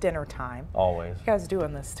almost dinner time. Always. You guys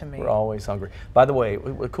doing this to me. We're always hungry. By the way,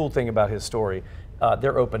 the cool thing about his story,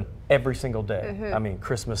 they're open every single day. I mean,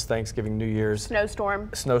 Christmas, Thanksgiving, New Year's. Snowstorm.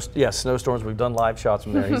 Snowstorms. We've done live shots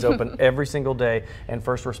from there. He's open every single day, and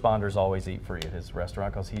first responders always eat free at his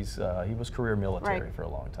restaurant because he was career military for a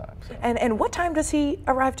long time. So. And what time does he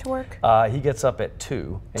arrive to work? He gets up at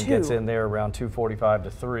 2 and gets in there around 2:45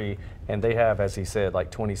 to 3, and they have, as he said,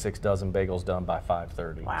 like 26 dozen bagels done by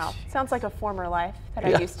 5:30. Wow, sounds like a former life that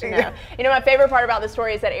I used to know. You know, my favorite part about the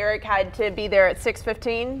story is that Eric had to be there at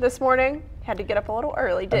 6:15 this morning. Had to get up a little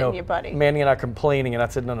early, didn't you, buddy? Manny and I complaining, and I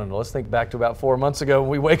said, no, let's think back to about 4 months ago when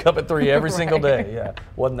we wake up at 3 every single day. Yeah,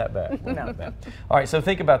 wasn't that bad. Wasn't that bad. All right, so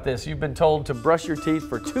think about this. You've been told to brush your teeth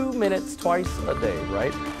for 2 minutes twice a day,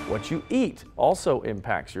 right? What you eat also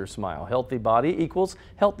impacts your smile. Healthy body equals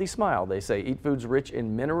healthy smile. They say eat foods rich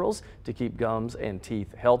in minerals to keep gums and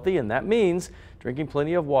teeth healthy, and that means drinking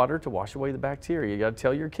plenty of water to wash away the bacteria. You got to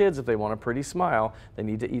tell your kids if they want a pretty smile, they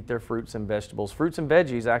need to eat their fruits and vegetables. Fruits and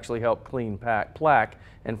veggies actually help clean plaque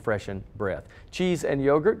and freshen breath. Cheese and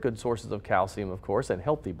yogurt, good sources of calcium, of course, and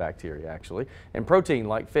healthy bacteria, actually. And protein,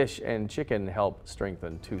 like fish and chicken, help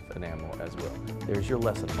strengthen tooth enamel as well. There's your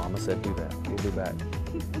lesson. Mama said do that. We'll be back.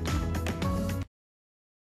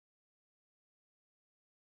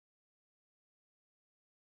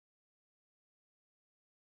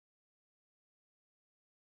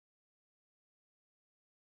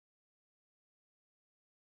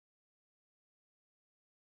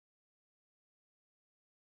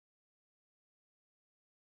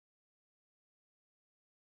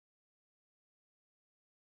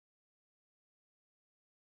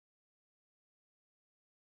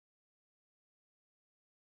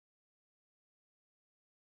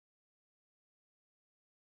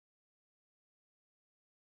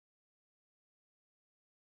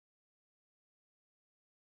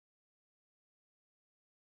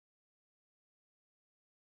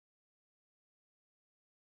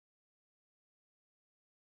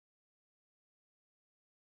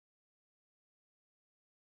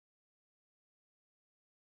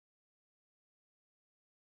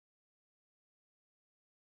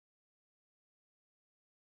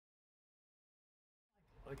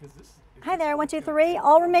 Hi there, 123.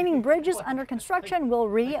 All remaining bridges under construction will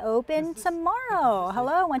reopen tomorrow.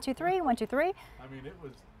 Hello, 123, 123. I mean, it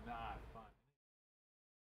was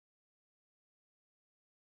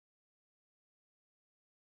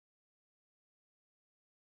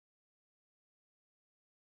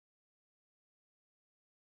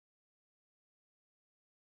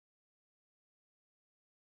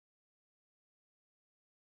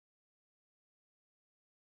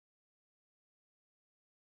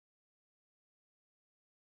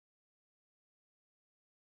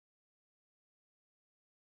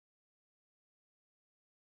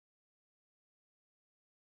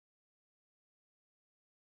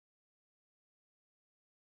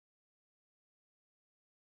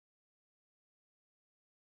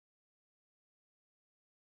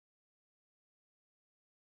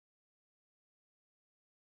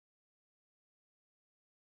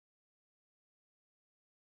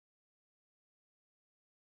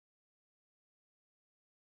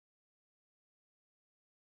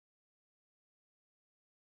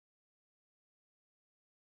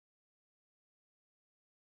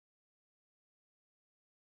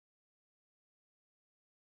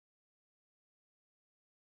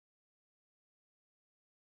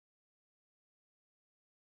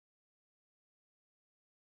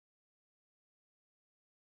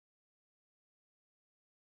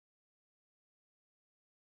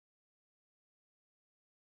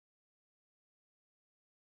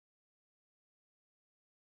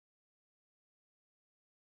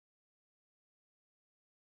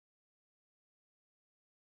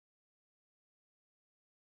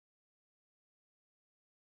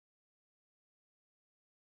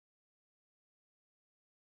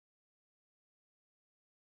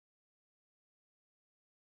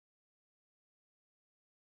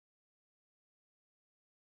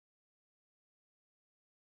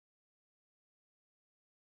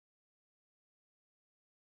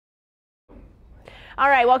All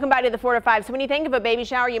right, welcome back to the 4 to 5. So when you think of a baby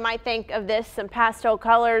shower, you might think of this, some pastel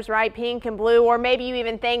colors, right? Pink and blue, or maybe you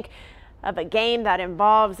even think of a game that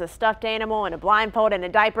involves a stuffed animal and a blindfold and a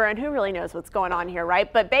diaper, and who really knows what's going on here,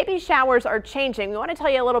 right? But baby showers are changing. We want to tell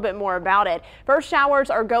you a little bit more about it. First showers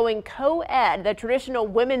are going co-ed. The traditional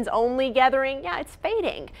women's only gathering, yeah, it's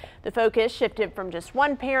fading. The focus shifted from just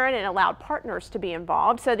one parent and allowed partners to be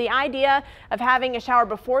involved. So the idea of having a shower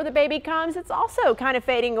before the baby comes, it's also kind of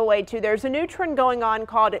fading away too. There's a new trend going on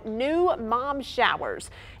called new mom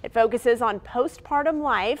showers. It focuses on postpartum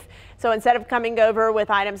life. So instead of coming over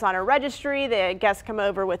with items on a registry, the guests come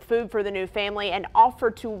over with food for the new family and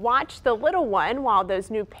offer to watch the little one while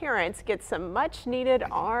those new parents get some much needed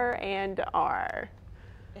R&R.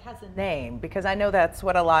 It has a name because I know that's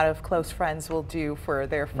what a lot of close friends will do for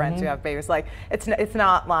their friends who have babies. Like it's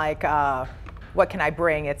not like what can I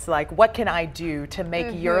bring? It's like, what can I do to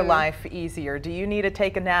make your life easier? Do you need to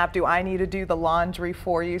take a nap? Do I need to do the laundry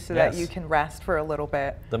for you so that you can rest for a little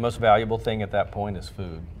bit? The most valuable thing at that point is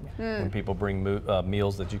food. When people bring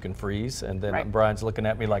meals that you can freeze, and then Brian's looking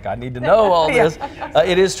at me like I need to know all this.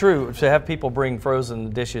 It is true to have people bring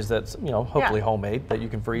frozen dishes that's hopefully homemade that you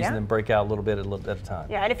can freeze and then break out a litit at a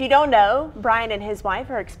time. Yeah, and if you don't know, Brian and his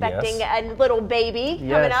wife are expecting a little baby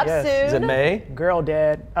coming up soon. Is it May? Girl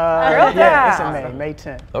dad. Girl dad. Yeah, it's in May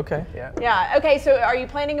 10th. Okay. Yeah. Okay. So, are you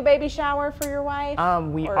planning a baby shower for your wife?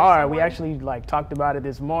 We are. We actually talked about it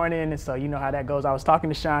this morning, and so you know how that goes. I was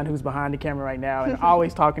talking to Sean, who's behind the camera right now, and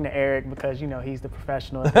always talking to Eric because he's the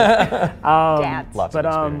professional. Dad. Lots of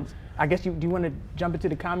experience. I guess do you want to jump into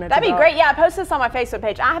the comments? That'd be great. Yeah, I post this on my Facebook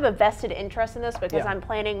page. I have a vested interest in this because I'm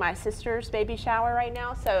planning my sister's baby shower right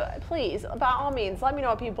now. So please, by all means, let me know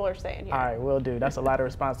what people are saying here. All right, will do. That's a lot of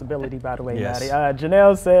responsibility, by the way, Maddie.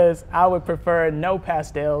 Janelle says, I would prefer no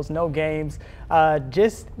pastels, no games.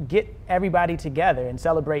 Just get everybody together and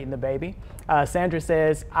celebrating the baby. Sandra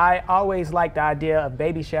says, I always liked the idea of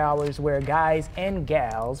baby showers where guys and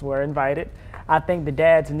gals were invited. I think the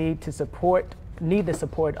dads need the support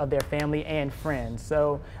of their family and friends.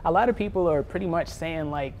 So a lot of people are pretty much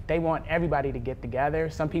saying like they want everybody to get together.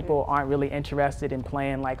 Some people aren't really interested in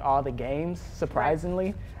playing like all the games,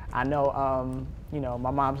 surprisingly. I know,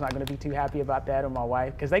 my mom's not going to be too happy about that, or my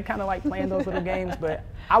wife, because they kind of like playing those little games, but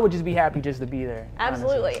I would just be happy just to be there.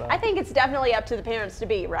 Absolutely. Honestly, so. I think it's definitely up to the parents to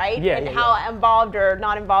be, right? Yeah, and how involved or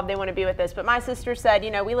not involved they want to be with this. But my sister said,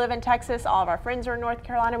 we live in Texas, all of our friends are in North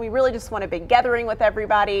Carolina. We really just want a big gathering with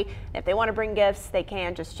everybody. And if they want to bring gifts, they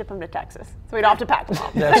can just ship them to Texas. So we don't have to pack them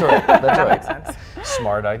all. That's right. That's right. Makes sense.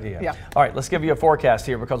 Smart idea. Yeah. All right, let's give you a forecast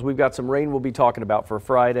here because we've got some rain we'll be talking about for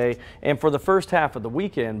Friday and for the first half of the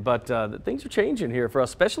weekend. But things are changing here for us,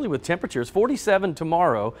 especially with temperatures. 47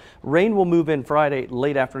 tomorrow. Rain will move in Friday,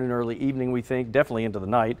 late afternoon, early evening, we think, definitely into the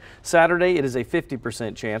night. Saturday, it is a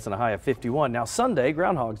 50% chance and a high of 51. Now Sunday,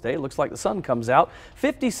 Groundhog's Day, it looks like the sun comes out.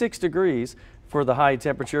 56 degrees for the high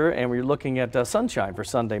temperature, and we're looking at sunshine for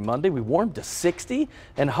Sunday, Monday. We warmed to 60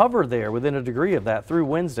 and hover there within a degree of that through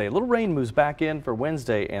Wednesday. A little rain moves back in for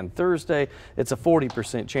Wednesday and Thursday. It's a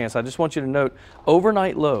 40% chance. I just want you to note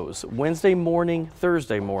overnight lows Wednesday morning,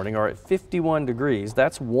 Thursday morning are at 51 degrees.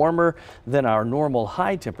 That's warmer than our normal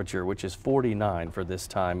high temperature, which is 49 for this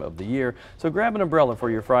time of the year. So grab an umbrella for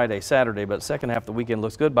your Friday, Saturday, but second half of the weekend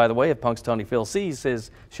looks good. By the way, if Punxsutawney Phil sees his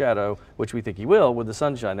shadow, which we think he will with the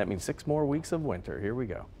sunshine, that means 6 more weeks of winter. Here we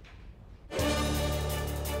go.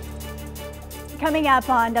 Coming up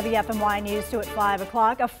on WFMY News 2 at 5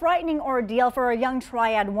 o'clock, a frightening ordeal for a young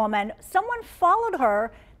Triad woman. Someone followed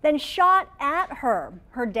her, then shot at her.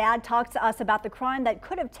 Her dad talks to us about the crime that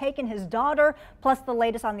could have taken his daughter, plus the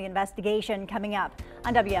latest on the investigation coming up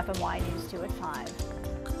on WFMY News 2 at 5.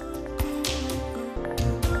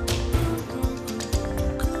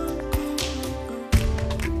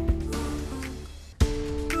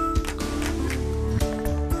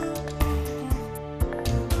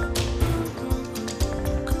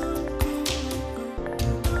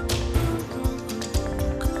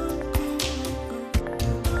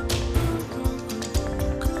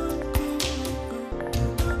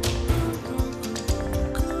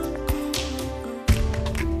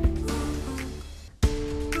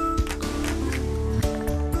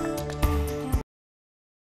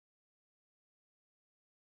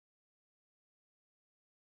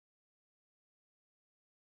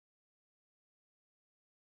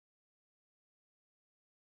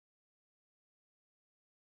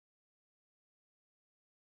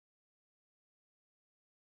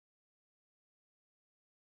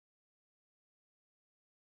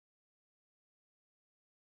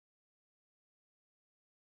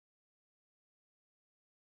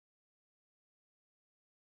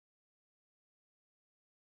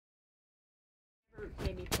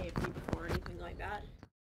 maybe pay a fee before or anything like that.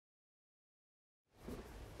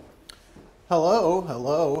 Hello,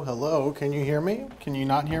 hello, hello. Can you hear me? Can you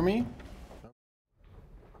not hear me?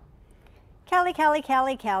 Callie, Callie,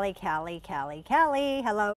 Callie, Callie, Callie, Callie, Callie.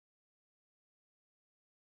 Hello.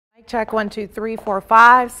 Mic check 1, 2, 3, 4,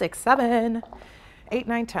 5, 6, 7, 8,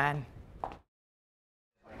 9, 10.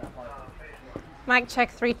 Mic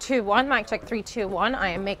check 3, 2, 1. Mic check 3, 2, 1. I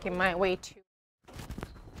am making my way to.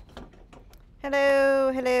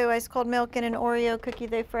 Hello, hello. Ice cold milk and an Oreo cookie.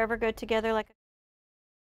 They forever go together like a